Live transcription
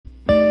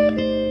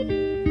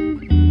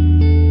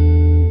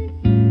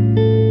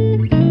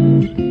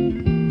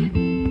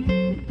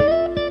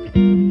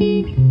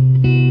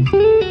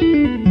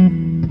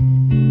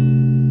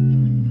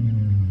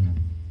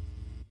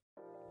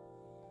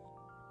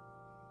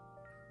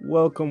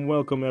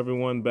Welcome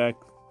everyone back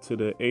to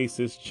the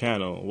ACES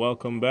channel.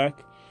 Welcome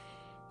back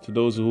to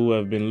those who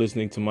have been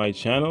listening to my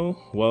channel.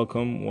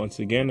 Welcome once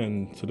again,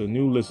 and to the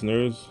new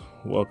listeners,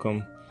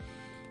 welcome.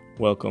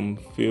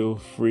 Feel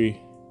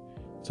free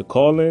to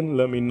call in.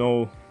 Let me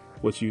know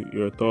what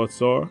your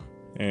thoughts are,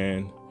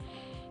 and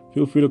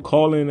feel free to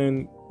call in,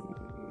 and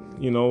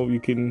you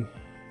can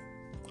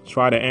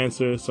try to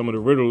answer some of the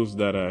riddles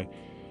that I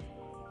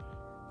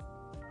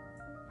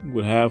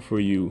would have for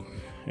you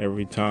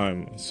every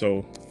time.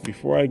 So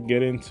before I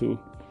get into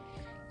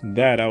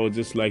that, I would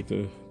just like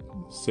to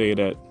say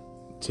that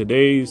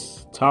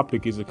today's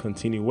topic is a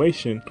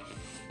continuation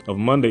of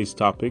Monday's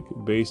topic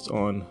based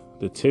on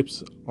the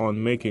tips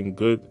on making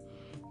good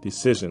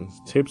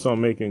decisions.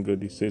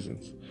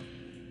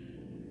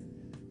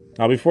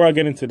 Now, before I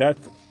get into that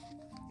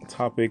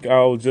topic,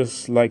 I would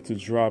just like to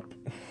drop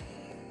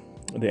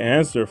the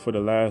answer for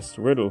the last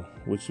riddle,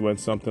 which went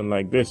something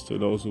like this. To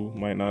those who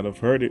might not have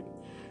heard it,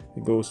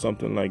 it goes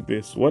something like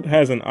this. What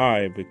has an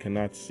eye but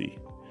cannot see?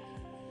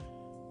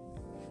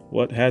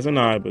 What has an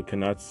eye but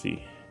cannot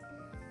see?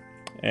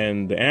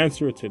 And the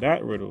answer to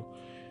that riddle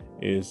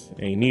is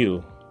a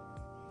needle.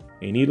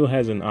 A needle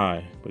has an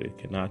eye, but it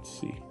cannot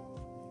see.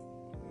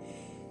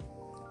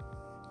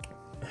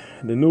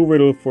 The new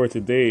riddle for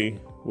today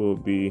will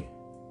be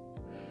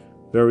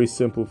very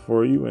simple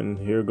for you, and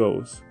here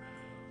goes.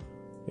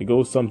 It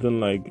goes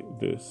something like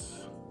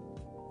this.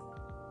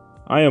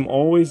 I am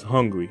always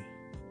hungry.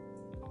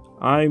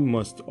 I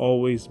must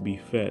always be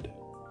fed.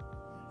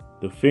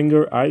 The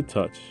finger I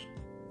touch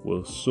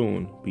will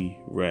soon be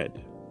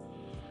red.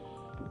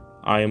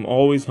 I am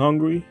always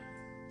hungry.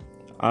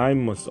 I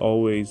must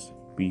always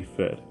be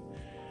fed.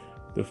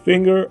 The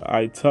finger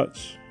I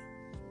touch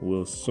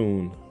will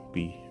soon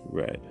be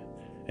red.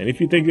 And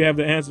if you think you have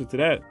the answer to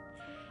that,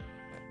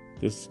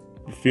 just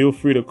feel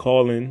free to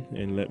call in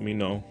and let me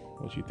know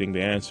what you think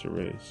the answer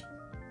is.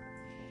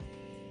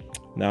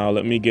 Now,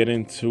 let me get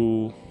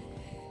into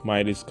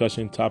my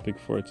discussion topic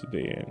for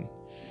today, and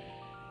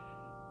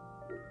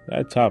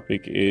that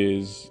topic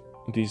is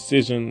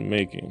decision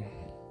making.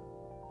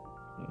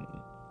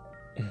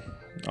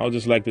 I'll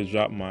just like to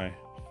drop my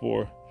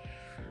 4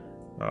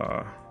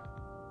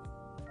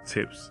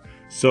 tips.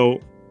 So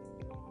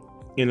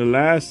in the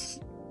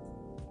last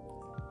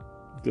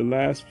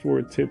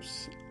 4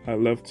 tips I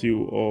left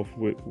you off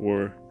with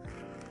were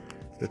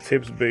the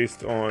tips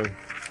based on,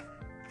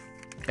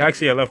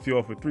 actually I left you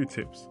off with 3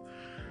 tips,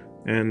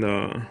 and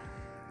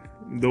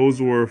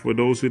those were, for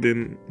those who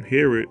didn't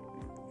hear it,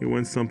 it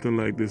went something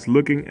like this.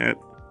 Looking at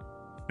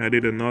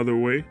it another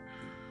way,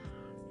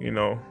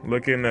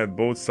 looking at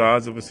both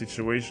sides of a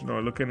situation,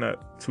 or looking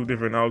at 2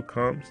 different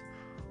outcomes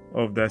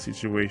of that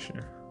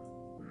situation,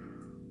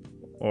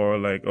 or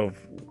like of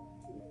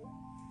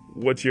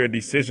what your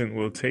decision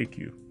will take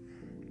you.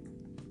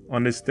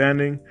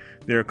 Understanding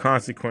there are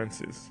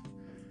consequences.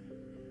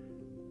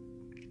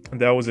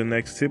 That was the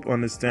next tip,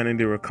 understanding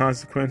there were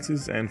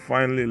consequences. And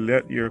finally,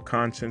 let your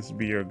conscience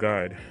be your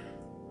guide.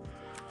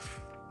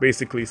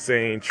 Basically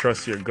saying,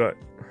 trust your gut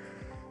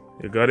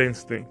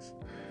instincts.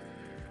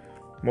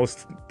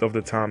 Most of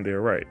the time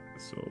they're right,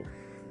 so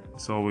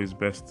it's always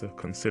best to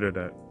consider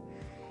that.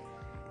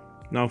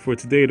 Now for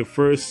today, the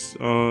first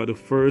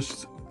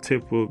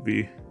tip will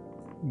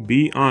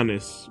be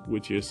honest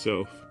with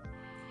yourself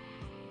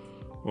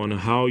on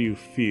how you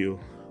feel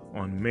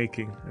on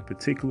making a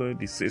particular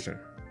decision.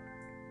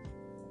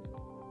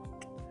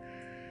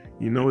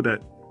 You know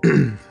that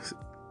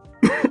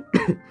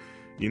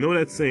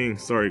saying,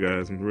 sorry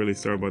guys, I'm really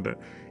sorry about that.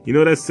 You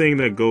know that saying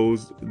that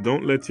goes,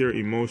 don't let your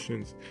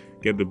emotions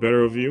get the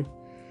better of you?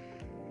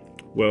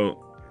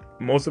 Well,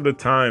 most of the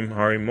time,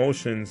 our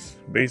emotions,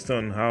 based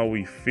on how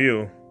we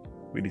feel,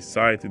 we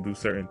decide to do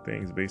certain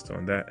things based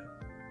on that.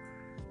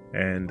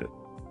 And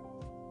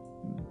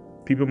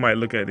people might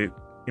look at it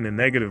in a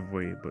negative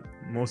way, but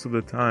most of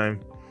the time,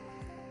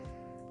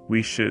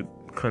 we should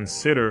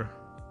consider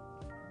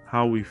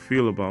how we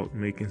feel about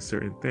making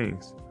certain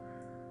things,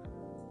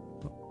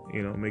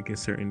 making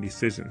certain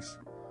decisions.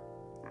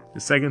 The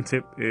second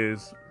tip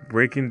is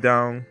breaking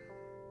down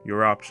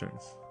your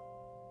options.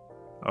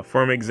 A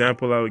firm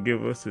example I would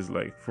give us is,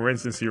 like, for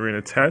instance, you're in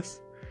a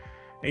test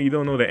and you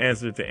don't know the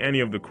answer to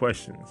any of the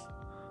questions,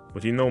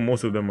 but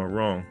most of them are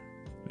wrong.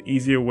 The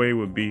easier way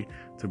would be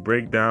to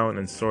break down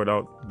and sort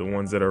out the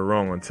ones that are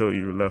wrong until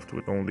you're left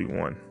with only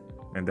one,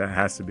 and that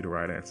has to be the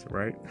right answer,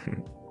 right?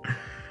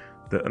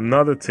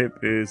 Another tip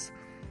is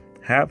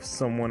have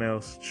someone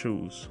else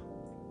choose.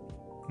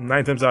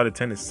 9 times out of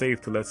 10, it's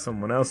safe to let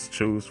someone else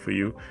choose for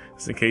you,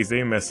 just in case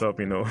they mess up.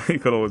 You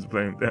could always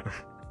blame them.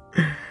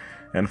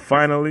 And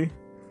finally,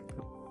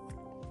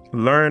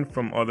 learn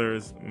from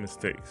others'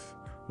 mistakes.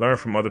 Learn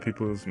from other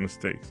people's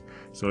mistakes.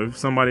 So if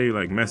somebody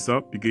mess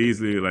up, you can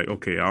easily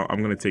okay,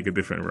 I'm gonna take a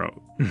different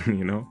route.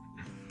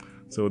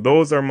 So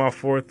those are my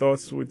 4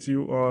 thoughts with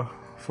you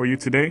for you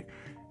today,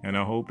 and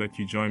I hope that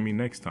you join me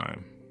next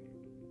time.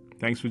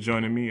 Thanks for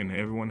joining me, and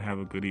everyone have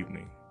a good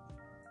evening.